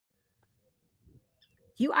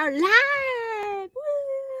You are live.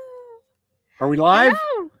 Woo. Are we live?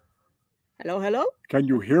 Hello. Hello, hello. Can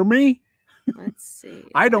you hear me? Let's see.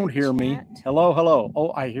 I don't hear me. Hello, hello.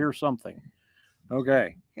 Oh, I hear something.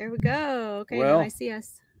 Okay. Here we go. Okay, Well, now I see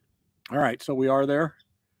us. All right, so we are there.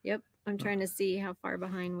 Yep. I'm trying to see how far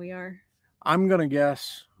behind we are. I'm going to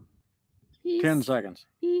guess Peace. 10 seconds.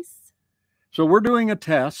 Peace. So we're doing a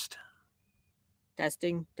test.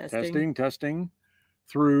 Testing. Testing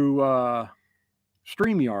through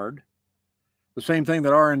StreamYard, the same thing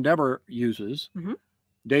that our Endeavor uses,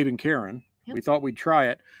 Dave and Karen. Yep. We thought we'd try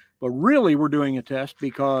it, but really we're doing a test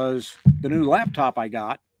because the new laptop I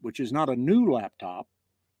got, which is not a new laptop,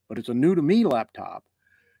 but it's a new to me laptop,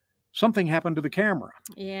 something happened to the camera.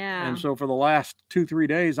 Yeah. And so for the last 2-3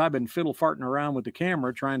 days, I've been fiddle farting around with the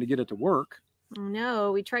camera trying to get it to work.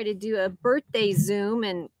 No, we tried to do a birthday Zoom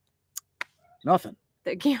and nothing.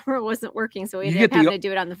 The camera wasn't working, so we ended up having to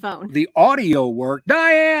do it on the phone. The audio worked.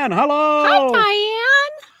 Diane, hello. Hi,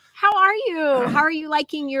 Diane. How are you? How are you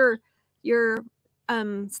liking your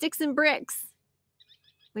sticks and bricks?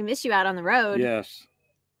 We miss you out on the road. Yes.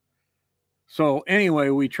 So anyway,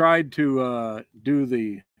 we tried to do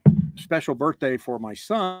the special birthday for my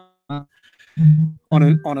son on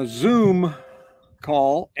a Zoom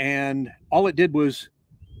call, and all it did was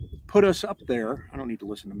put us up there. I don't need to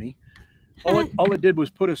listen to me. All it did was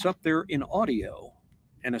put us up there in audio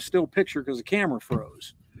and a still picture because the camera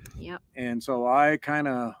froze. Yep. And so I kind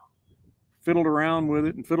of fiddled around with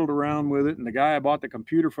it, and the guy I bought the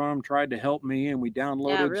computer from tried to help me, and we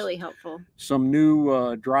downloaded really helpful. Some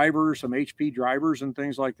new drivers, some HP drivers and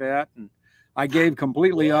things like that. And I gave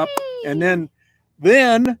completely up. And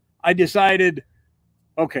then I decided,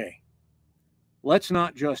 okay, let's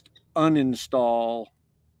not just uninstall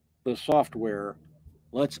the software.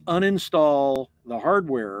 Let's uninstall the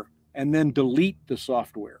hardware and then delete the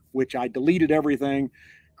software, which I deleted everything,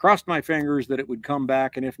 crossed my fingers that it would come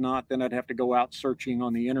back. And if not, then I'd have to go out searching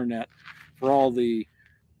on the internet for all the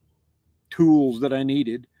tools that I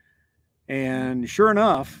needed. And sure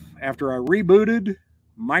enough, after I rebooted,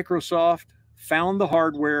 Microsoft found the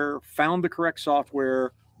hardware, found the correct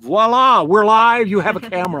software. Voila, we're live. You have a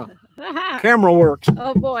camera. Camera works.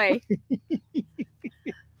 Oh, boy.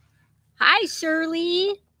 Hi,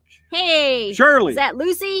 Shirley. Hey. Shirley. Is that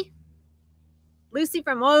Lucy? Lucy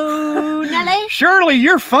from Nelly? Shirley,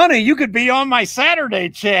 you're funny. You could be on my Saturday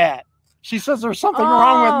chat. She says there's something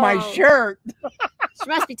wrong with my shirt. She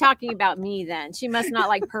must be talking about me then. She must not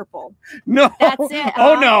like purple. No. That's it.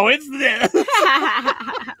 Oh, no, it's this.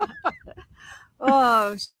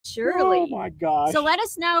 Oh, Shirley. Oh, my gosh. So let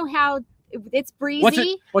us know how it's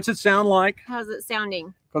breezy. What's it sound like? How's it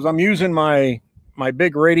sounding? Because I'm using my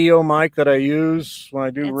big radio mic that I use when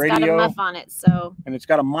I do radio. It's got a muff on it, so. And it's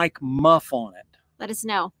got a mic muff on it. Let us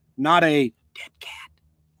know. Not a dead cat.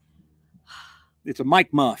 It's a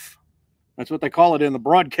mic muff. That's what they call it in the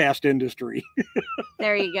broadcast industry.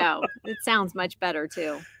 There you go. It sounds much better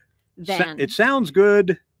too. It sounds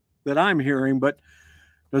good that I'm hearing, but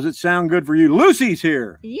does it sound good for you? Lucy's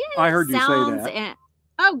here. Yeah, I heard you say that.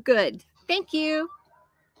 Oh, good. Thank you.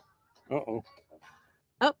 Uh-oh.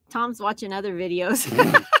 Oh, Tom's watching other videos.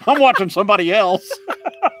 I'm watching somebody else.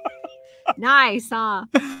 Nice, huh?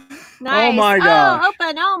 Nice. Oh, my gosh. Oh,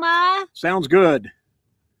 Opanoma. Sounds good.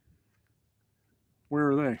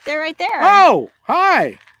 Where are they? They're right there. Oh,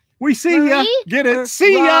 hi. We see ya. Get it?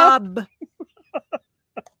 See ya.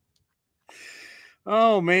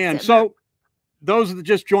 Oh, man. So those that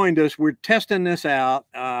just joined us, we're testing this out.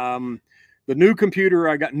 The new computer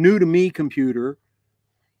I got, new to me computer.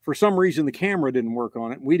 For some reason, the camera didn't work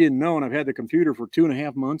on it. We didn't know, and I've had the computer for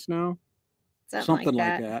 2.5 months now. Something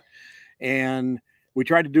like that. And we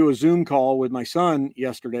tried to do a Zoom call with my son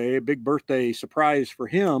yesterday, a big birthday surprise for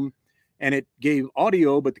him, and it gave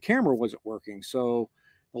audio, but the camera wasn't working. So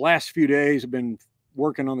the last few days I've been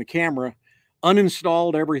working on the camera,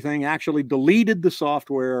 uninstalled everything, actually deleted the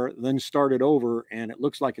software, then started over, and it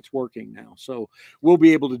looks like it's working now. So we'll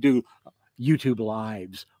be able to do YouTube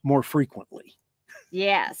Lives more frequently.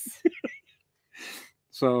 Yes.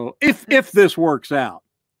 So if this works out,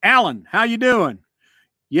 Alan, how you doing?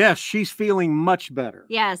 Yes, she's feeling much better.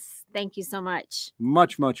 Yes, thank you so much.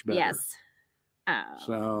 Much better. Yes.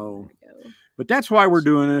 So, but that's why we're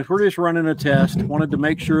doing it. We're just running a test. Wanted to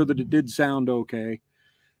make sure that it did sound okay.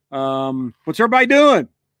 What's everybody doing?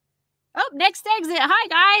 Oh, next exit. Hi,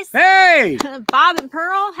 guys. Hey, Bob and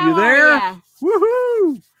Pearl. How you there? are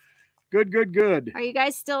you? Woohoo! Good. Are you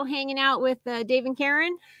guys still hanging out with Dave and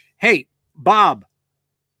Karen? Hey, Bob,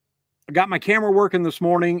 I got my camera working this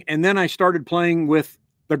morning, and then I started playing with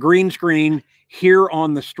the green screen here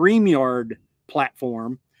on the StreamYard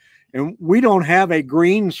platform. And we don't have a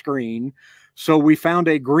green screen. So we found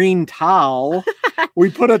a green towel. We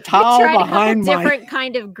put a towel behind my different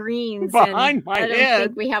kind of greens. behind my I don't head.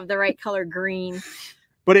 think we have the right color green.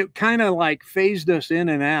 But it kind of like phased us in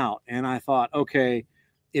and out. And I thought, okay,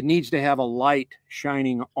 it needs to have a light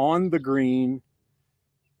shining on the green.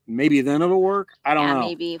 Maybe then it'll work. I don't know.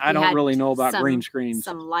 Maybe I don't really know about green screens.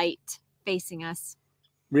 Some light facing us.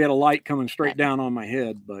 We had a light coming straight down on my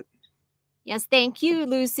head, but yes, thank you,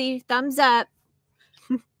 Lucy. Thumbs up.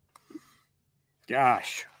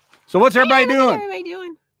 Gosh. So what's everybody doing? What's everybody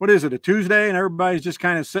doing? What is it, a Tuesday, and everybody's just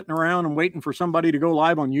kind of sitting around and waiting for somebody to go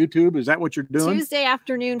live on YouTube? Is that what you're doing? Tuesday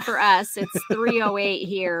afternoon for us. It's 3:08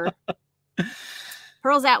 here.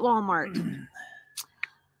 Pearl's at Walmart.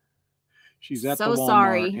 She's at so the Walmart.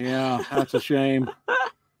 Sorry. Yeah, that's a shame.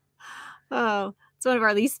 Oh, it's one of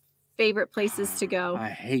our least favorite places to go. I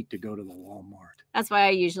hate to go to the Walmart. That's why I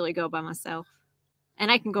usually go by myself.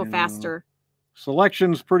 And I can go faster.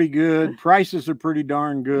 Selection's pretty good. Prices are pretty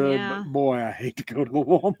darn good. Yeah. But boy, I hate to go to the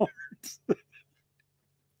Walmart.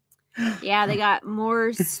 Yeah, they got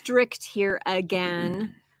more strict here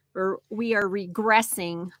again. We are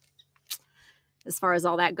regressing as far as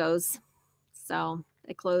all that goes. So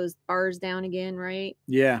they closed bars down again, right?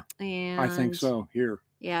 Yeah, and I think so here.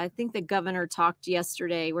 Yeah, I think the governor talked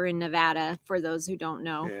yesterday. We're in Nevada, for those who don't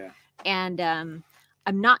know. Yeah. And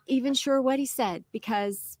I'm not even sure what he said,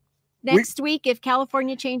 because next week, if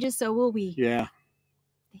California changes, so will we. Yeah.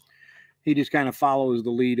 He just kind of follows the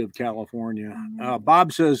lead of California.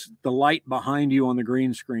 Bob says the light behind you on the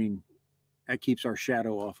green screen, that keeps our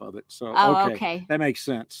shadow off of it. So, okay. That makes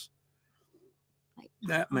sense.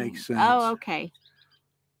 That makes sense. Oh, okay.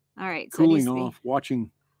 All right. Cooling off,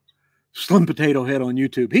 watching Slim Potato Head on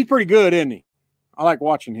YouTube. He's pretty good, isn't he? I like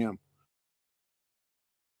watching him.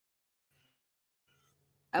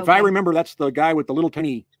 Okay. If I remember, that's the guy with the little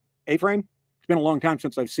tiny A-frame. It's been a long time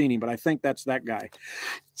since I've seen him, but I think that's that guy.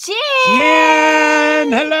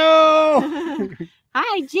 Jen! Hello!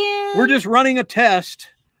 Hi, Jen. We're just running a test.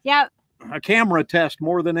 Yep. A camera test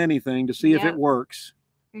more than anything to see if it works.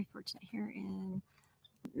 Very fortunate here in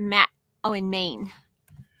in Maine.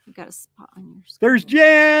 You got a spot on your screen. There's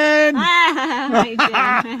Jen! Hi,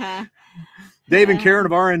 Jen. Dave and Karen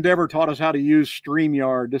of Our Endeavor taught us how to use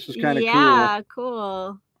StreamYard. This is kind of cool. Yeah,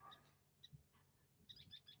 cool.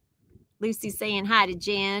 Lucy's saying hi to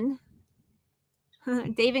Jen.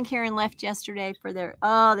 Dave and Karen left yesterday for their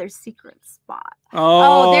secret spot.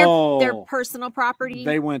 Oh, their personal property.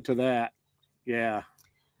 They went to that. Yeah.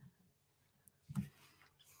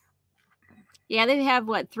 Yeah, they have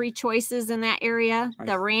what, 3 choices in that area?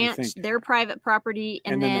 The ranch, their private property,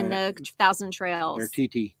 and then the Thousand Trails. Their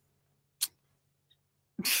TT.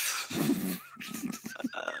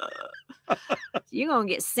 You're gonna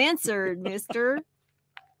get censored, mister.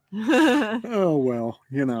 Oh, well,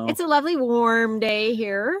 you know. It's a lovely warm day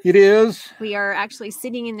here. It is. We are actually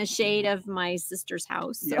sitting in the shade of my sister's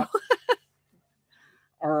house. So. Yep.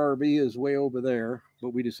 Our RV is way over there, but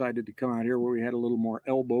we decided to come out here where we had a little more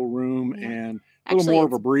elbow room and a little more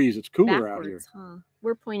of a breeze. It's cooler out here. Huh?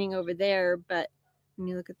 We're pointing over there, but when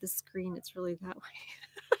you look at the screen, it's really that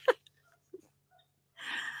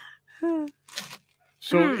way.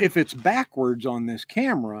 So if it's backwards on this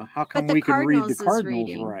camera, how come we can read the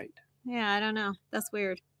Cardinals right? Yeah, I don't know. That's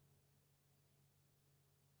weird.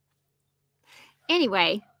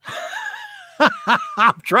 Anyway.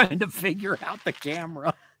 I'm trying to figure out the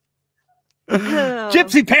camera.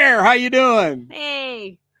 Gypsy Pear, how you doing?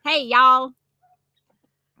 Hey, y'all.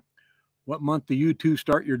 What month do you two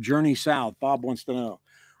start your journey south? Bob wants to know.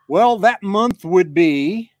 Well, that month would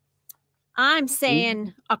be... I'm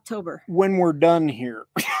saying October. When we're done here.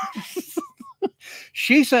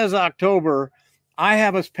 She says October. I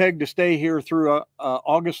have us pegged to stay here through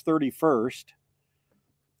August 31st.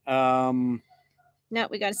 No,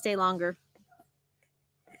 we got to stay longer.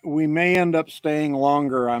 We may end up staying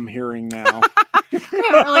longer, I'm hearing now. We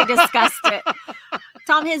haven't really discussed it.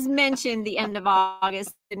 Tom has mentioned the end of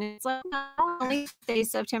August, and it's like, no, only stay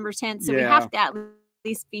September 10th, so we have to at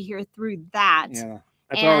least be here through that. Yeah,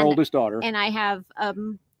 that's our oldest daughter. And I have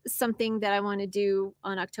something that I want to do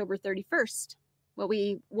on October 31st. What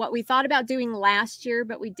we thought about doing last year,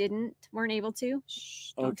 but we weren't able to.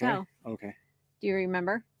 Shh, don't tell. Okay. Do you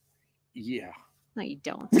remember? Yeah. No, you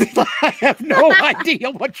don't. I have no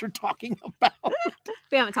idea what you're talking about.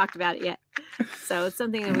 We haven't talked about it yet. So it's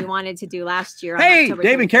something that we wanted to do last year. Hey,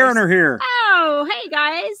 Dave and Karen are here. Oh, hey,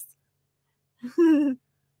 guys.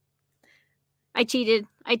 I cheated.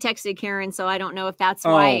 I texted Karen, so I don't know if that's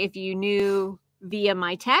why, if you knew via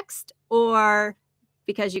my text or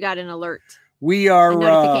because you got an alert. We are a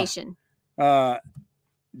notification.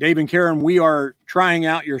 Dave and Karen, we are trying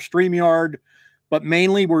out your StreamYard, but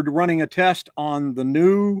mainly we're running a test on the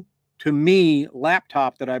new, to me,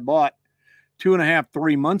 laptop that I bought 2.5,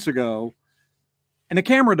 3 months ago, and the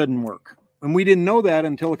camera doesn't work. And we didn't know that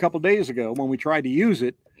until a couple days ago when we tried to use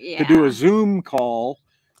it to do a Zoom call.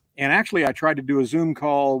 And actually, I tried to do a Zoom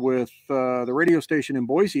call with the radio station in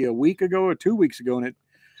Boise a week ago or 2 weeks ago, and it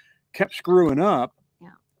kept screwing up.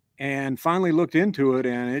 And finally looked into it,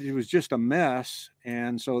 and it was just a mess.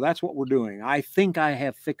 And so that's what we're doing. I think I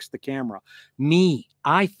have fixed the camera.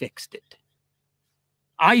 I fixed it.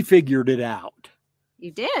 I figured it out.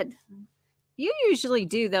 You did. You usually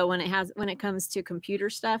do, though, when it comes to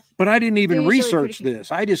computer stuff. But I didn't even research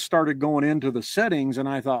this. I just started going into the settings, and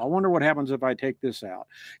I thought, I wonder what happens if I take this out.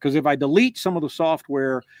 Because if I delete some of the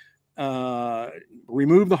software,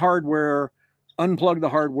 remove the hardware, unplug the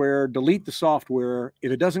hardware, delete the software,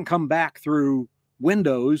 if it doesn't come back through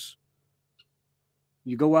Windows,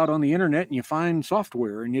 you go out on the internet and you find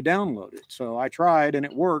software and you download it. So I tried and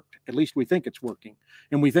it worked. At least we think it's working.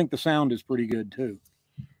 And we think the sound is pretty good too.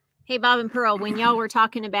 Hey, Bob and Pearl, when y'all were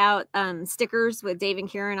talking about stickers with Dave and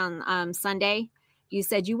Karen on Sunday, you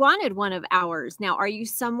said you wanted one of ours. Now, are you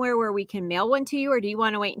somewhere where we can mail one to you, or do you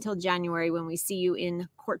want to wait until January when we see you in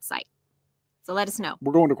Quartzsite? So let us know.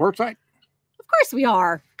 We're going to Quartzsite? Of course we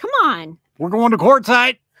are. Come on. We're going to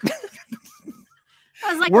Quartzsite.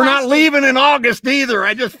 I was like, we're not leaving in August either.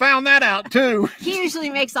 I just found that out too. He usually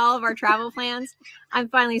makes all of our travel plans. I'm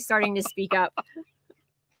finally starting to speak up.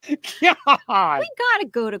 God. We got to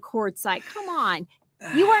go to Quartzsite. Come on.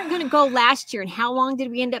 You weren't going to go last year. And how long did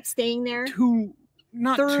we end up staying there?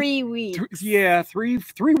 3 weeks. Three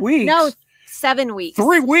weeks. No, 7 weeks.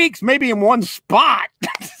 3 weeks, maybe in one spot.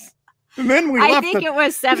 And then I think it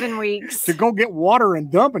was 7 weeks. To go get water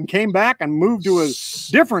and dump, and came back and moved to a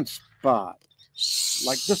different spot.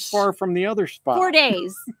 Like this far from the other spot. 4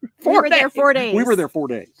 days. We were there 4 days. We were there 4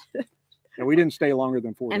 days. And we didn't stay longer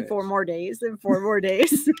than 4 days. And 4 more days. And 4 more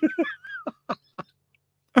days.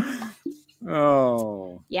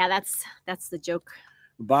 Oh. Yeah, that's the joke.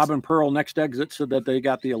 Bob and Pearl next exit said that they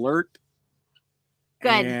got the alert.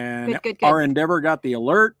 Good. And good. Our Endeavor got the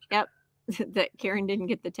alert. Yep. That Karen didn't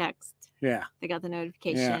get the text. Yeah. They got the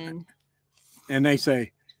notification. Yeah. And they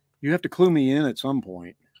say, you have to clue me in at some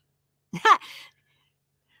point.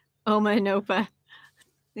 Oma and Opa.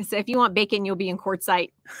 They say, if you want bacon, you'll be in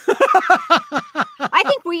Quartzsite. I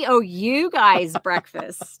think we owe you guys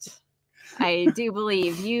breakfast. I do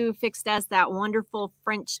believe you fixed us that wonderful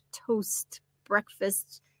French toast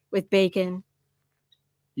breakfast with bacon.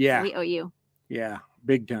 Yeah. We owe you. Yeah.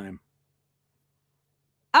 Big time.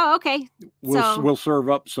 Oh, okay. We'll serve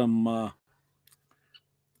up some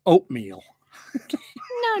oatmeal.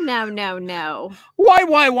 No.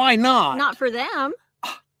 Why not? Not for them.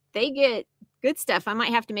 They get good stuff. I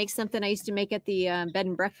might have to make something I used to make at the bed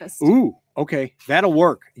and breakfast. Ooh, okay. That'll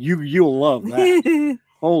work. You'll love that.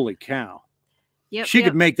 Holy cow. Yep, she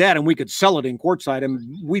could make that and we could sell it in Quartzsite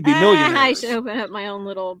and we'd be millionaires. I should open up my own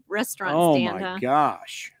little restaurant stand. Oh my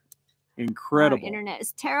gosh. Incredible. Our internet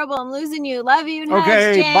is terrible. I'm losing you. Love you.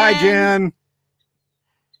 Okay, Jen. bye, Jen.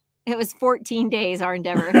 It was 14 days, our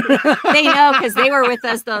Endeavor. They know because they were with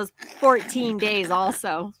us those 14 days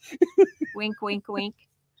also. Wink, wink, wink.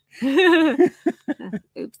 Oops.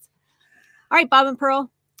 All right, Bob and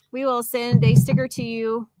Pearl, we will send a sticker to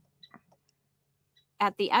you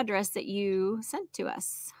at the address that you sent to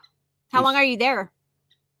us. How long are you there?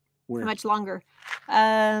 Where? How much longer?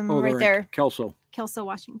 Right there. Kelso,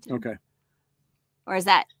 Washington. Okay. Or is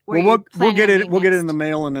that where we'll get it? We'll get it in the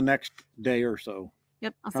mail in the next day or so.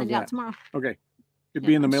 Yep, I'll send it out tomorrow. Okay, it'd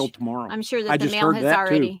be in the mail tomorrow. I'm sure that the mail has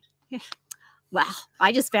already. Wow,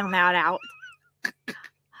 I just found that out.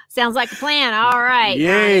 Sounds like a plan. All right,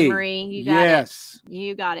 Yay. Marie, you got it.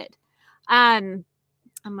 You got it.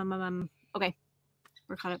 Okay,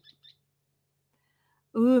 we're caught up.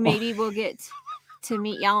 Ooh, maybe we'll get to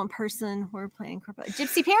meet y'all in person. We're playing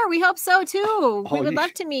Gypsy Pear. We hope so too. We would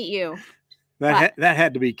love to meet you. That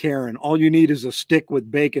had to be Karen. All you need is a stick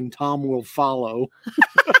with bacon. Tom will follow.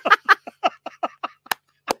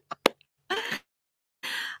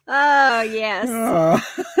 Oh, yes.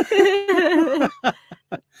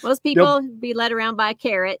 Most people be led around by a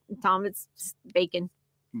carrot. Tom, it's bacon.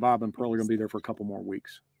 Bob and Pearl are going to be there for a couple more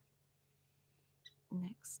weeks.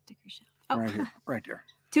 Next sticker show. Oh, right here, right there.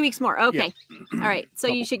 2 weeks more. Okay. Yeah. All right. So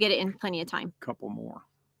you should get it in plenty of time. Couple more.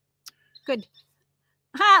 Good.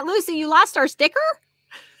 Ha, Lucy, you lost our sticker?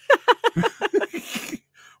 What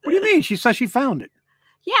do you mean? She says she found it.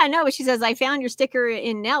 Yeah, no, but she says, I found your sticker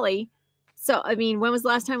in Nellie. So, I mean, when was the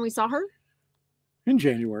last time we saw her? In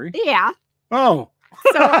January. Yeah. Oh,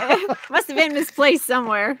 So it must have been misplaced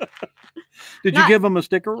somewhere. Did you give them a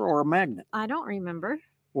sticker or a magnet? I don't remember.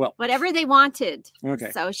 Well, whatever they wanted.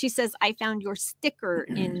 Okay. So she says, I found your sticker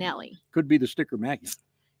in Nelly. Could be the sticker magnet.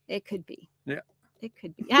 It could be. Yeah. It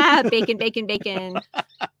could be. Ah, bacon, bacon, bacon.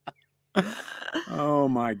 Oh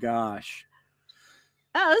my gosh.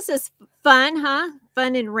 Oh, this is fun, huh?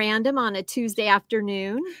 Fun and random on a Tuesday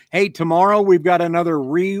afternoon. Hey, tomorrow we've got another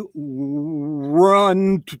rerun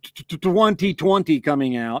 2020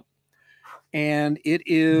 coming out. And it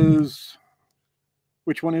is,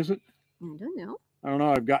 which one is it? I don't know. I don't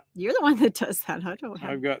know. You're the one that does that. I don't have.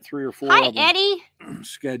 I've got 3 or 4 Hi, of them Eddie.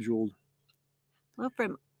 scheduled. Well,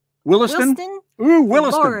 from Williston? Williston? Ooh,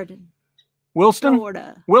 Williston. Florida. Williston?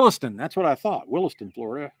 Florida. Williston. That's what I thought. Williston,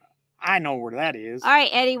 Florida. I know where that is. All right,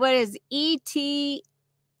 Eddie, what is ETINFL?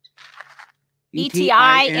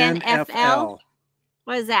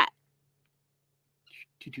 What is that?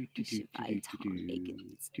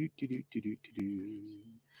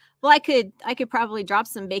 Well, I could probably drop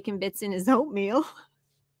some bacon bits in his oatmeal.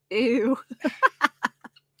 Ew.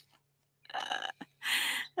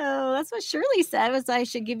 Oh, that's what Shirley said, was I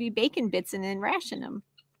should give you bacon bits and then ration them.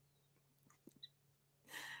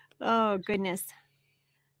 Oh, goodness.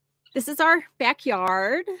 This is our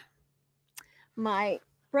backyard. My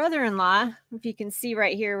brother-in-law, if you can see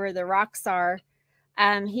right here where the rocks are,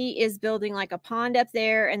 he is building like a pond up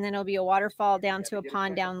there, and then it'll be a waterfall down to a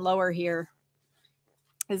pond down lower here.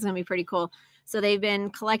 It's going to be pretty cool. So they've been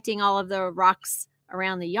collecting all of the rocks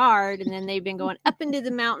around the yard, and then they've been going up into the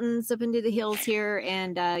mountains, up into the hills here,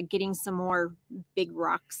 and getting some more big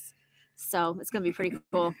rocks. So it's going to be pretty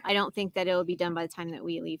cool. I don't think that it'll be done by the time that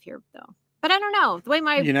we leave here, though. But I don't know. The way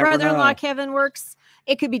my brother-in-law Kevin works,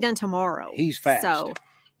 it could be done tomorrow. He's fast. So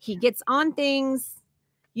he gets on things.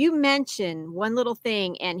 You mention one little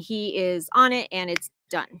thing, and he is on it, and it's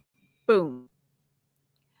done. Boom.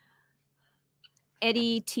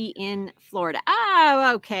 Eddie T in Florida.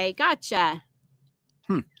 Oh, okay. Gotcha.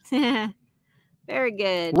 Very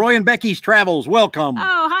good. Roy and Becky's Travels. Welcome.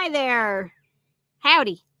 Oh, hi there.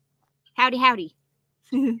 Howdy. Howdy, howdy.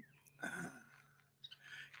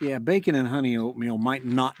 Yeah, bacon and honey oatmeal might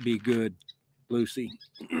not be good, Lucy.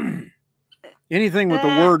 Anything with the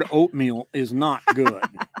word oatmeal is not good.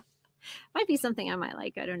 Might be something I might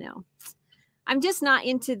like. I don't know. I'm just not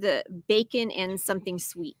into the bacon and something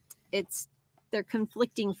sweet. They're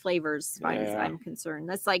conflicting flavors as far as I'm concerned.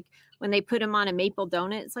 That's like when they put them on a maple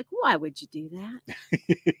donut. It's like, why would you do that?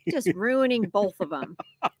 Just ruining both of them.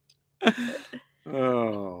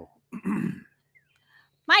 Oh.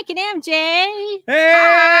 Mike and MJ. Hey!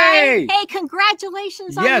 Hi. Hey,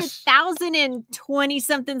 congratulations on your Yes.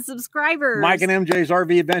 1,020-something subscribers. Mike and MJ's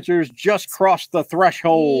RV Adventures just crossed the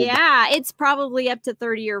threshold. Yeah, it's probably up to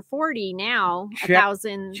 30 or 40 now. Check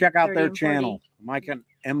 1,000. out 30 their and 40. channel, Mike and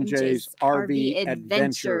MJ's RV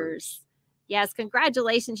Adventures. Yes,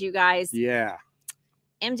 congratulations, you guys. Yeah.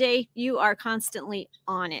 MJ, you are constantly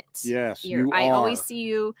on it. Yes, I always see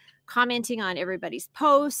you commenting on everybody's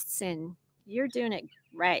posts, and you're doing it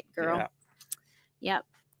right, girl. Yeah. Yep.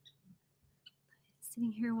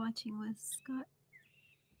 Sitting here watching with Scott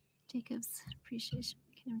Jacobs. Appreciation.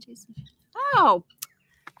 Oh,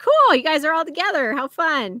 cool. You guys are all together. How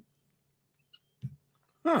fun.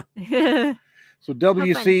 Huh. So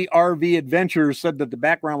WC RV Adventures said that the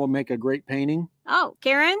background will make a great painting. Oh,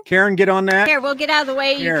 Karen? Karen, get on that. Here, we'll get out of the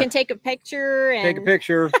way. Here. You can take a picture. And... Take a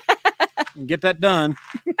picture and get that done.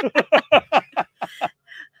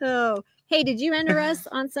 Oh, hey, did you enter us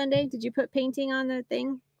on Sunday? Did you put painting on the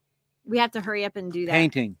thing? We have to hurry up and do that.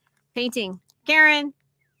 Painting. Painting. Karen,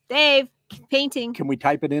 Dave, painting. Can we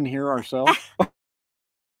type it in here ourselves? I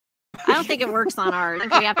don't think it works on ours. I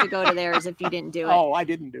think we have to go to theirs if you didn't do it. Oh, I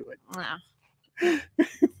didn't do it. Wow.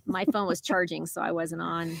 My phone was charging, so I wasn't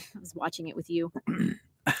on. I was watching it with you.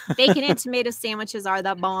 Bacon and tomato sandwiches are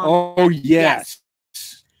the bomb. Oh, yes.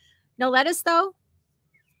 No lettuce, though?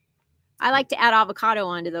 I like to add avocado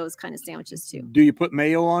onto those kind of sandwiches, too. Do you put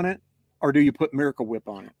mayo on it, or do you put Miracle Whip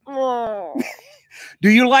on it? Oh. Do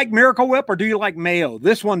you like Miracle Whip, or do you like mayo?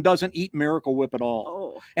 This one doesn't eat Miracle Whip at all.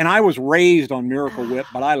 Oh. And I was raised on Miracle Whip,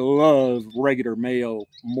 but I love regular mayo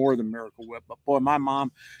more than Miracle Whip. But boy, my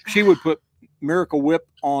mom, she would put Miracle Whip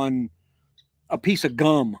on a piece of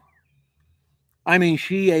gum. I mean,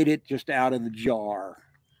 she ate it just out of the jar.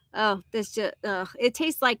 Oh, this just, it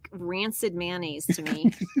tastes like rancid mayonnaise to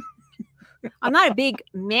me. I'm not a big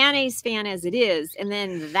mayonnaise fan as it is. And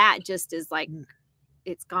then that just is like,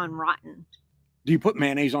 it's gone rotten. Do you put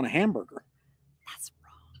mayonnaise on a hamburger? That's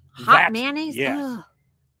wrong. Hot mayonnaise? Yes.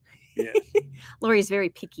 Yes. Lori's very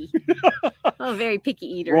picky. Oh, very picky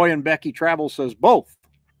eater. Roy and Becky Travel says both.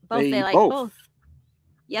 They like both.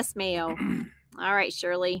 Yes, mayo. All right,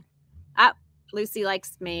 Shirley. Ah, Lucy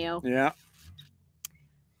likes mayo. Yeah.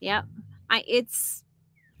 Yep. I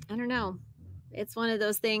don't know. It's one of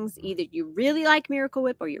those things. Either you really like Miracle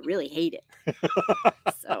Whip or you really hate it.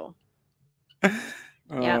 So.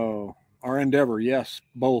 Oh, our endeavor. Yes,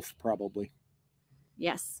 both probably.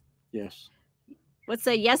 Yes. Yes. What's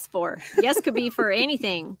a yes for? Yes could be for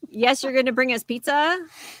anything. Yes, you're going to bring us pizza.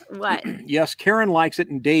 What? Yes, Karen likes it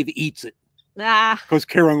and Dave eats it. Ah. Because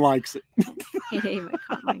Karen likes it. Hey, Dave, I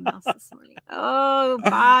caught my mouse this morning. Oh,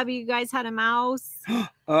 Bob, you guys had a mouse.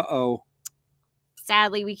 Uh-oh.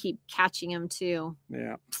 Sadly, we keep catching them too.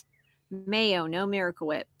 Yeah. Mayo, no Miracle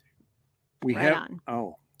Whip. We Right have. on.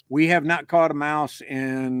 Oh, we have not caught a mouse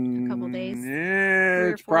in A couple days.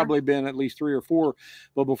 It's probably been at least 3 or 4.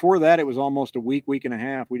 But before that, it was almost a week and a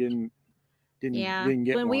half. We didn't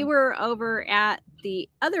get when one. we were over at the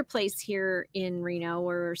other place here in Reno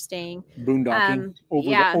where we're staying. Boondocking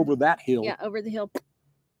over that hill. Yeah, over the hill.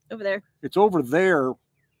 Over there. It's over there.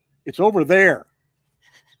 It's over there.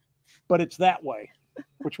 But it's that way.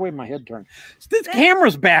 Which way my head turned? This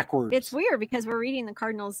camera's backwards. It's weird because we're reading the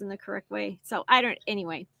cardinals in the correct way. So I don't.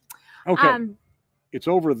 Anyway. Okay. It's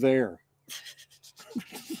over there.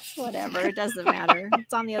 Whatever. It doesn't matter.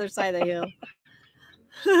 It's on the other side of the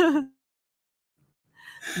hill.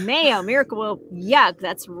 Mayo, Miracle Whip. Yuck.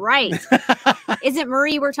 That's right. Is it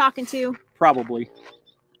Marie we're talking to? Probably.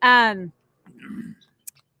 Gosh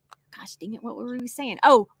dang it. What were we saying?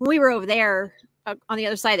 Oh, when we were over there on the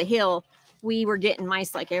other side of the hill, we were getting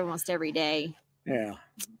mice like almost every day. Yeah.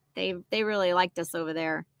 They really liked us over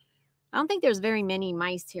there. I don't think there's very many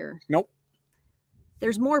mice here. Nope.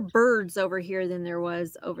 There's more birds over here than there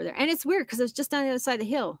was over there. And it's weird because it's just on the other side of the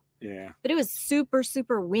hill. Yeah. But it was super,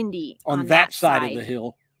 super windy. On that side of the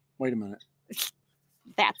hill. Wait a minute.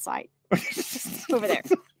 That side. Over there.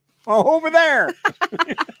 Oh, over there.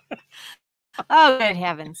 Oh, good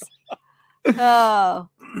heavens. Oh.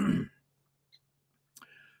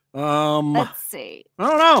 Let's see. I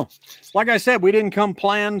don't know. Like I said, we didn't come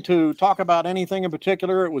planned to talk about anything in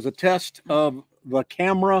particular. It was a test of the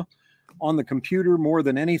camera on the computer more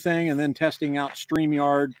than anything, and then testing out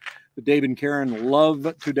StreamYard that Dave and Karen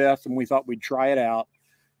love to death, and we thought we'd try it out.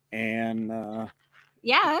 And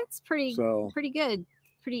yeah, it's pretty good.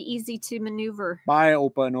 Pretty easy to maneuver. Bye,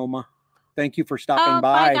 Opa and Oma. Thank you for stopping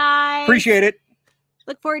by. Bye, guys. Appreciate it.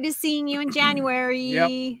 Look forward to seeing you in January.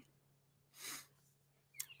 Yep.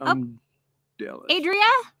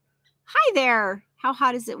 Adria, hi there. How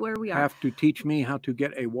hot is it where we are? Have to teach me how to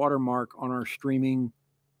get a watermark on our streaming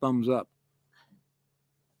thumbs up.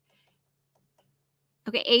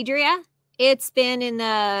 Okay, Adria, it's been in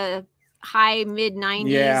the high mid 90s.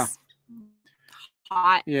 Yeah.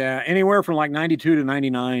 Hot. Yeah, anywhere from like 92 to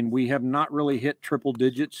 99. We have not really hit triple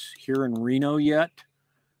digits here in Reno yet,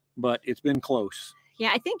 but it's been close. Yeah,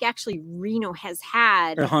 I think actually Reno has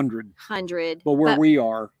had 100. But but we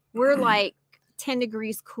are, we're like 10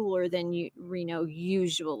 degrees cooler than Reno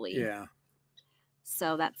usually. Yeah.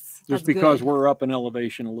 So that's just because good. We're up in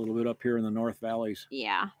elevation a little bit up here in the North Valleys.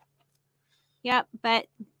 Yeah. Yep, but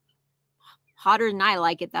hotter than I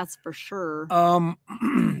like it, that's for sure.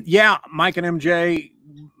 Yeah, Mike and MJ,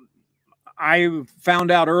 I found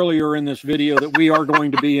out earlier in this video that we are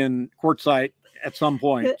going to be in Quartzsite at some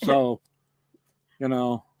point. So, you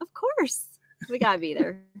know. Of course. We got to be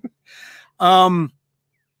there.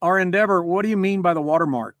 Our endeavor, what do you mean by the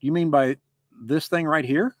watermark? You mean by this thing right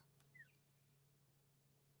here?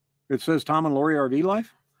 It says Tom and Lori RV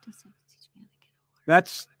Life?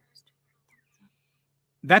 That's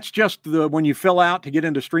just the when you fill out to get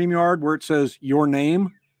into StreamYard where it says your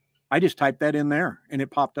name. I just typed that in there and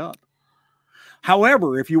it popped up.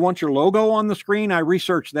 However, if you want your logo on the screen, I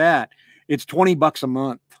researched that. It's $20 a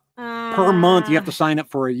month. Per month, you have to sign up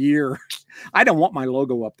for a year. I don't want my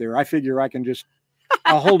logo up there. I figure I can just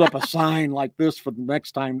I'll hold up a sign like this for the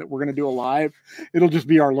next time that we're going to do a live. It'll just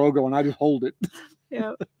be our logo and I just hold it.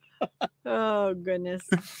 Yeah. Oh, goodness.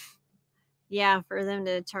 Yeah, for them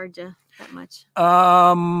to charge you that much.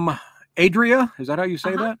 Adria, is that how you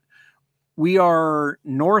say that? We are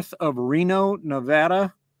north of Reno,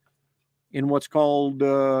 Nevada, in what's called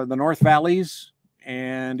the North Valleys,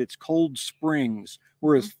 and it's Cold Springs.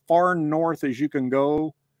 We're as far north as you can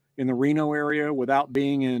go in the Reno area without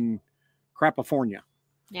being in California.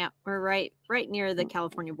 Yeah, we're right near the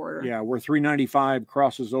California border. Yeah, where 395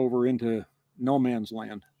 crosses over into no man's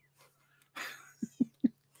land.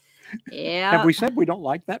 Yeah. Have we said we don't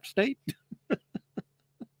like that state?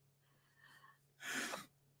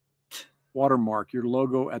 Watermark, your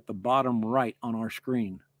logo at the bottom right on our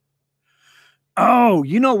screen. Oh,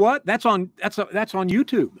 you know what? That's on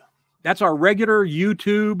YouTube. That's our regular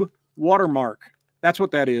YouTube watermark. That's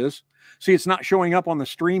what that is. See, it's not showing up on the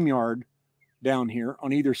StreamYard down here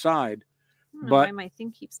on either side. I don't know But why my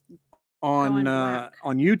thing keeps on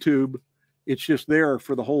YouTube, it's just there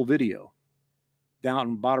for the whole video.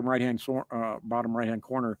 Down bottom right hand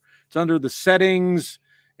corner. It's under the settings,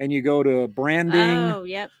 and you go to branding. Oh,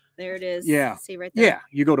 yep, there it is. Yeah, see right there. Yeah,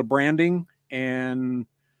 you go to branding and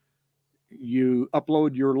you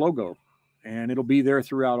upload your logo, and it'll be there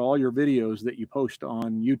throughout all your videos that you post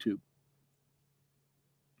on YouTube.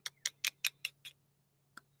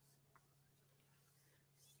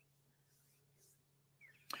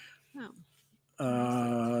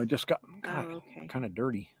 Just got kind of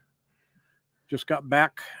dirty. Just got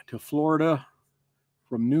back to Florida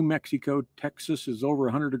from New Mexico. Texas is over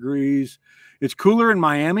 100 degrees. It's cooler in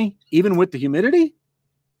Miami, even with the humidity.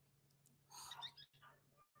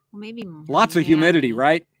 Well, maybe lots of humidity,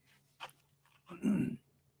 right?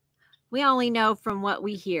 We only know from what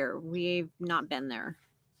we hear. We've not been there.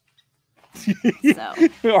 So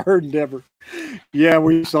our endeavor. Yeah,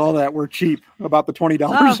 we saw that. We're cheap, about the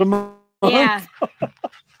 $20 a month. Yeah.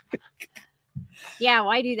 Yeah,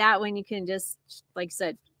 why do that when you can just, like I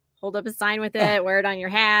said, hold up a sign with it, wear it on your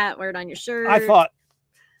hat, wear it on your shirt? I thought,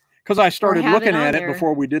 because I started looking at it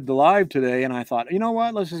before we did the live today, and I thought, you know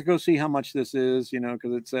what, let's just go see how much this is,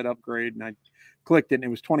 because it said upgrade, and I clicked it, and it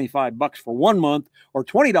was $25 for 1 month or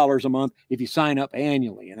 $20 a month if you sign up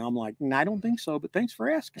annually. And I'm like, I don't think so, but thanks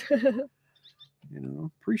for asking.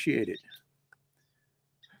 Appreciate it.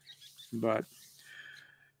 But,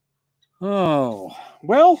 oh,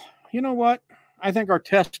 well, you know what? I think our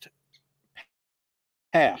test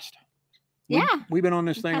passed. Yeah. We've been on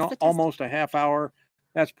this thing almost a half hour.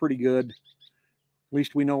 That's pretty good. At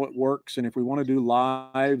least we know it works. And if we want to do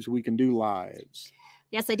lives, we can do lives.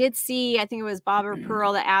 Yes, I did see, I think it was Bob or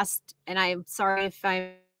Pearl that asked, and I'm sorry if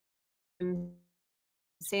I'm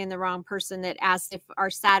saying the wrong person, that asked if our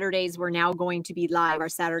Saturdays were now going to be live. Our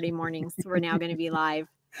Saturday mornings were now going to be live.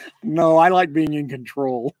 No, I like being in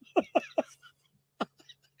control.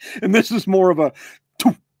 And this is more of a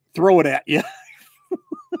throw it at you.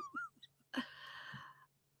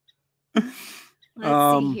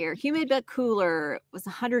 Let's see here. Humid but cooler. It was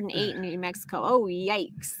 108 in New Mexico. Oh,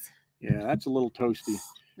 yikes. Yeah, that's a little toasty.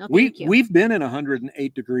 No, thank you. We've been in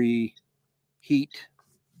 108-degree heat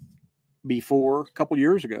before, a couple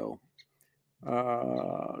years ago.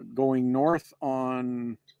 Going north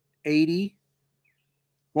on 80.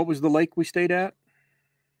 What was the lake we stayed at?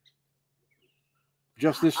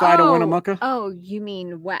 Just this side of Winnemucca? Oh, you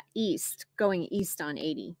mean east, going east on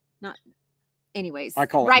 80. Not, anyways. I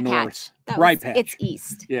call it Rye north. Patch. Rye Patch. It's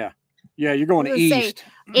east. Yeah. Yeah, you're going east. Say,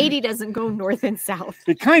 80 doesn't go north and south.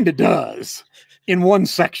 It kind of does in one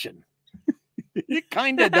section. It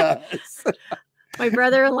kind of does. My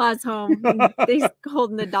brother-in-law's home. He's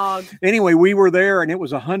holding the dog. Anyway, we were there and it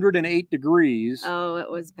was 108 degrees. Oh,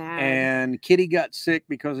 it was bad. And Kitty got sick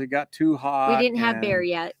because it got too hot. We didn't have Bear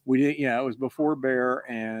yet. We didn't. Yeah, it was before Bear,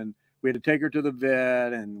 and we had to take her to the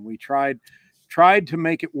vet, and we tried to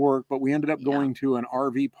make it work, but we ended up going to an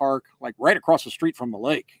RV park like right across the street from the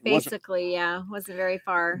lake. Basically, wasn't very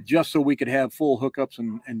far. Just so we could have full hookups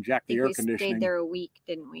and jack the air conditioning. We stayed there a week,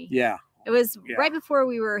 didn't we? Yeah. It was right before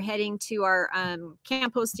we were heading to our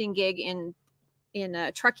camp hosting gig in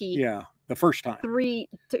Truckee. Yeah, the first time.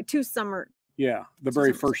 Two summer. Yeah, the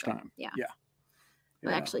very first time. Yeah.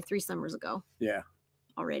 Well, actually 3 summers ago. Yeah.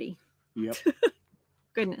 Already. Yep.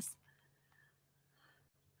 Goodness.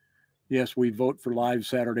 Yes, we vote for live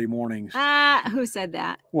Saturday mornings. Who said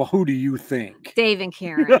that? Well, who do you think? Dave and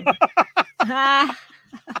Karen. Oh,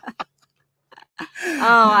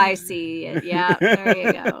 I see it. Yeah, there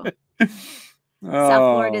you go. South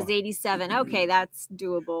Florida's 87. Okay, that's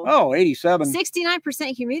doable. Oh, 87.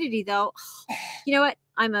 69% humidity, though. You know what?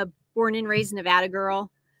 I'm a born and raised Nevada girl.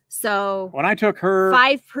 So when I took her,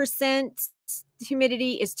 5%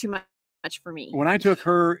 humidity is too much for me. When I took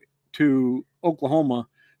her to Oklahoma,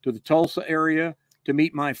 to the Tulsa area to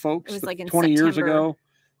meet my folks, it was like in 20 September. Years ago.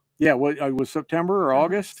 Yeah, it was September or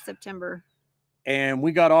August? September. And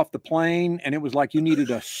we got off the plane, and it was like you needed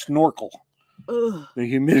a snorkel. Ugh. The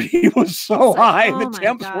humidity was so high, and the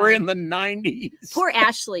temps were in the 90s. Poor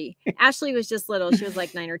Ashley. Ashley was just little. She was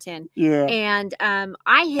like 9 or 10. Yeah. And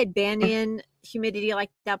I had been in humidity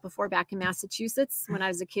like that before back in Massachusetts. When I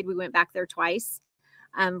was a kid, we went back there twice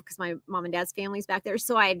because my mom and dad's family's back there.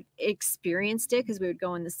 So I experienced it because we would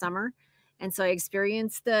go in the summer. And so I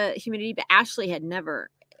experienced the humidity, but Ashley had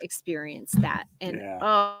never experienced that. And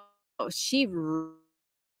she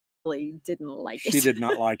really didn't like it. She did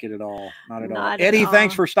not like it at all. Not at all. Not Eddie, at all.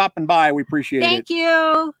 thanks for stopping by. We appreciate it. Thank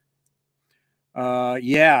you.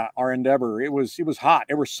 Yeah, our endeavor. It was hot.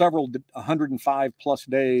 There were several 105+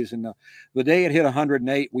 days, and the day it hit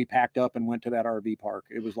 108, we packed up and went to that RV park.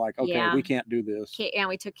 It was like, okay, Yeah. we can't do this. And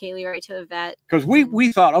we took Kaylee right to the vet because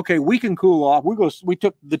we thought, okay, we can cool off. We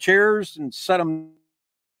took the chairs and set them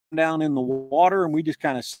down in the water, and we just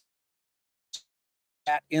kind of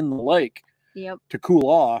sat in the lake. Yep. To cool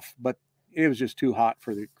off, but it was just too hot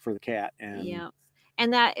for the cat. And yeah,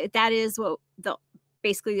 and that is what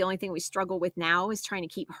basically the only thing we struggle with now is trying to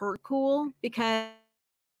keep her cool, because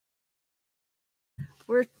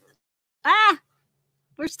we're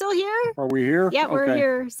still here. Are we here? Yeah, we're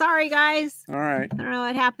here. Sorry, guys. All right. I don't know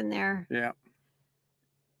what happened there. Yeah.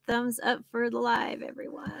 Thumbs up for the live,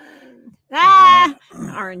 everyone.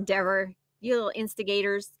 Our endeavor. You little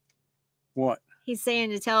instigators. What? He's saying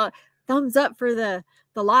to tell thumbs up for the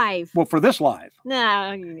live. Well, for this live.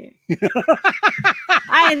 No.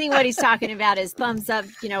 I think what he's talking about is thumbs up,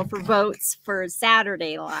 for votes for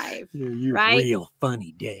Saturday live. You're right? Real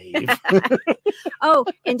funny, Dave. Oh,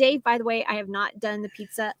 and Dave, by the way, I have not done the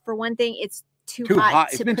pizza. For one thing, it's too hot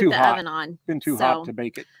to put the oven on. It's been too hot to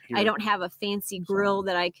bake it here. I don't have a fancy grill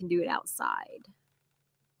that I can do it outside.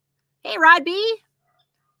 Hey, Rod B.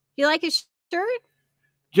 You like his shirt?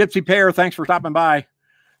 Gypsy Pear, thanks for stopping by.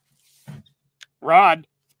 Rod.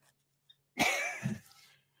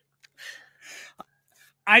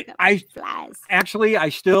 I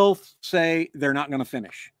still say they're not going to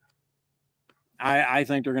finish. I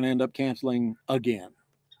think they're going to end up canceling again.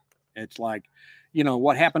 It's like,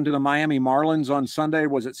 what happened to the Miami Marlins on Sunday?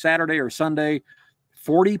 Was it Saturday or Sunday?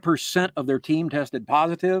 40% of their team tested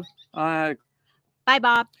positive. Bye,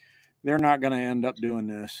 Bob. They're not going to end up doing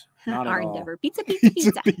this. Not Our at all. endeavor. Pizza, pizza,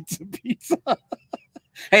 pizza. Pizza.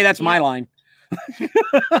 Hey, that's my line.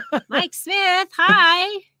 Mike Smith,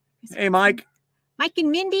 hi. Hey, Mike. Mike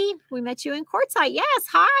and Mindy, we met you in Quartzsite. Yes,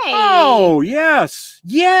 hi. Oh, yes.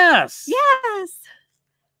 Yes. Yes.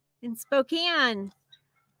 In Spokane,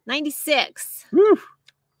 96. Woo.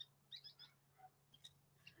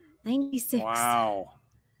 96. Wow.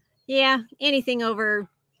 Yeah, anything over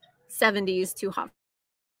 70 is too hot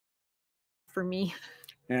for me.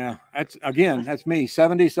 Yeah, that's me.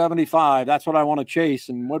 70, 75. That's what I want to chase.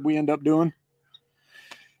 And what we end up doing?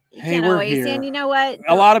 Hey, we're here. And you know what?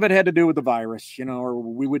 A lot of it had to do with the virus, or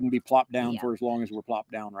we wouldn't be plopped down for as long as we're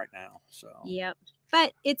plopped down right now. So, yep.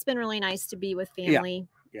 But it's been really nice to be with family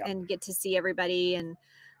and get to see everybody. And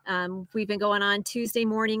we've been going on Tuesday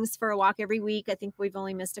mornings for a walk every week. I think we've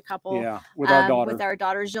only missed a couple. Yeah, with our daughter. With our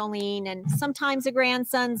daughter Jolene. And sometimes the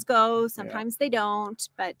grandsons go, sometimes they don't.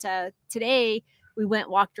 But today we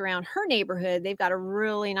walked around her neighborhood. They've got a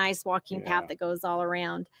really nice walking path that goes all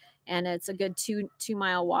around. And it's a good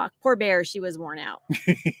 2-mile walk. Poor Bear, she was worn out.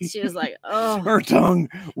 She was like, oh. Her tongue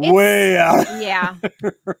way out. Yeah.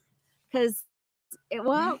 Because,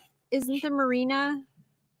 isn't the marina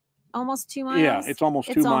almost 2 miles? Yeah, it's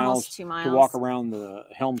almost 2 miles. 2 miles. To walk around the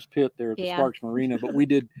Helms Pit there at the Sparks Marina. But we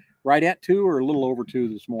did right at 2 or a little over 2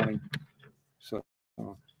 this morning. So,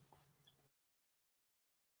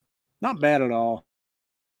 not bad at all.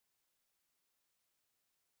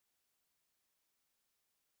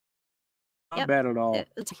 Not bad at all.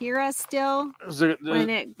 To hear us still. Does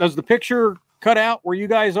the picture cut out where you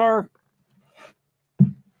guys are?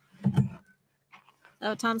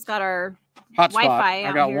 Oh, Tom's got our hotspot. Wi-Fi.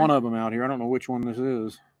 I got one of them out here. I don't know which one this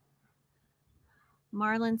is.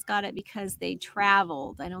 Marlins got it because they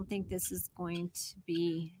traveled. I don't think this is going to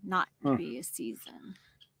be be a season.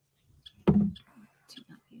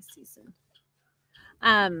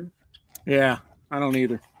 Yeah, I don't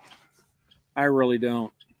either. I really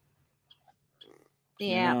don't.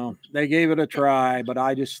 Yeah. They gave it a try, but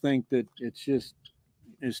I just think that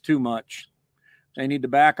it's too much. They need to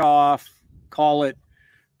back off, call it,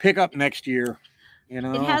 pick up next year. It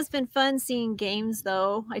has been fun seeing games,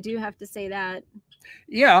 though. I do have to say that.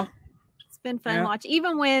 Yeah. It's been fun watching,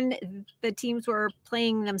 even when the teams were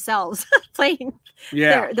playing themselves, playing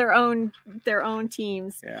their own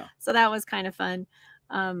teams. Yeah. So that was kind of fun.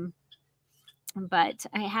 But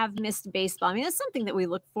I have missed baseball. I mean, it's something that we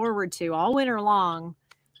look forward to all winter long.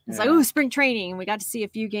 It's like, oh, spring training. We got to see a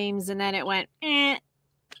few games, and then it went,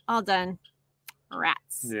 all done.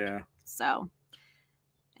 Rats. Yeah. So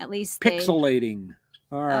at least pixelating.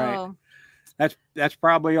 All right. Oh. That's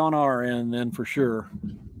probably on our end then for sure.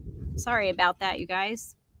 Sorry about that, you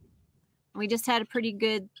guys. We just had a pretty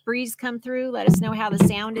good breeze come through. Let us know how the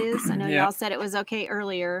sound is. I know y'all said it was okay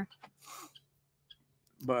earlier.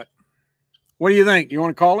 But what do you think? You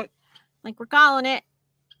want to call it? Like we're calling it.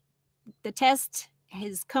 The test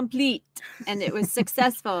is complete and it was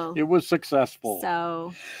successful. It was successful.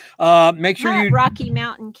 So make sure you Rocky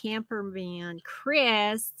Mountain Camperman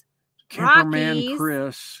Chris. Camperman Rockies.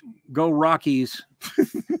 Chris. Go Rockies.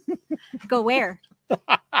 Go where? That's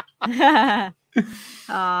good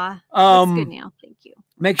now. Thank you.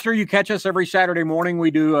 Make sure you catch us every Saturday morning.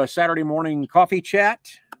 We do a Saturday morning coffee chat.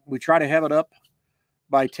 We try to have it up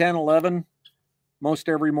by 10, 11 most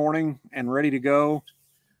every morning and ready to go.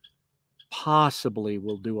 Possibly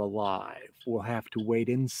we'll do a live. We'll have to wait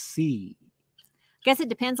and see. Guess it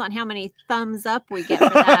depends on how many thumbs up we get for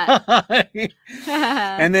that.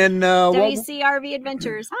 And then WCRV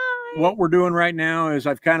Adventures. Hi. What we're doing right now is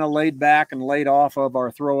I've kind of laid back and laid off of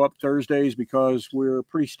our throw up Thursdays because we're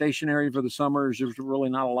pretty stationary for the summers. There's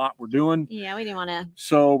really not a lot we're doing. Yeah, we didn't want to.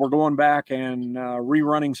 So we're going back and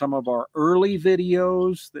rerunning some of our early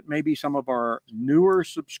videos that maybe some of our newer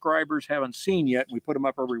subscribers haven't seen yet. We put them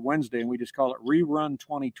up every Wednesday and we just call it Rerun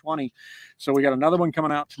 2020. So we got another one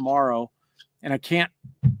coming out tomorrow. And I can't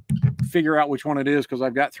figure out which one it is because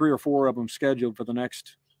I've got 3 or 4 of them scheduled for the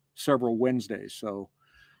next several Wednesdays. So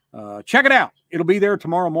check it out. It'll be there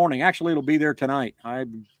tomorrow morning. Actually, it'll be there tonight.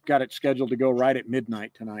 I've got it scheduled to go right at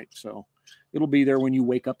midnight tonight. So it'll be there when you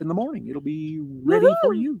wake up in the morning. It'll be ready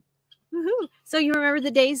for you. Woohoo. So you remember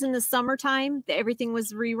the days in the summertime that everything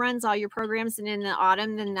was reruns, all your programs, and in the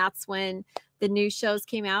autumn, then that's when the new shows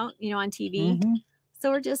came out, on TV. Mm-hmm.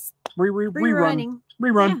 So we're just rerun.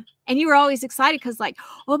 Yeah. And you were always excited because, like,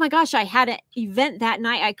 oh my gosh, I had an event that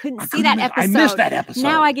night. I couldn't see that episode. I missed that episode.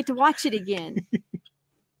 Now I get to watch it again.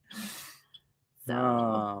 So,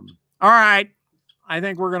 all right. I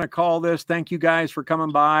think we're going to call this. Thank you guys for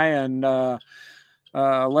coming by and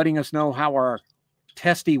letting us know how our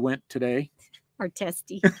testy went today. Our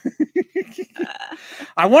testy.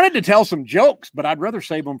 I wanted to tell some jokes, but I'd rather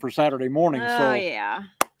save them for Saturday morning. Oh, yeah.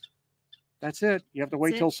 That's it. You have to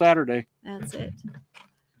wait till Saturday. That's it.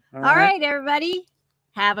 All right, everybody.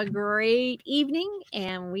 Have a great evening,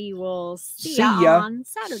 and we will see ya on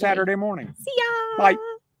Saturday morning. See ya. Bye.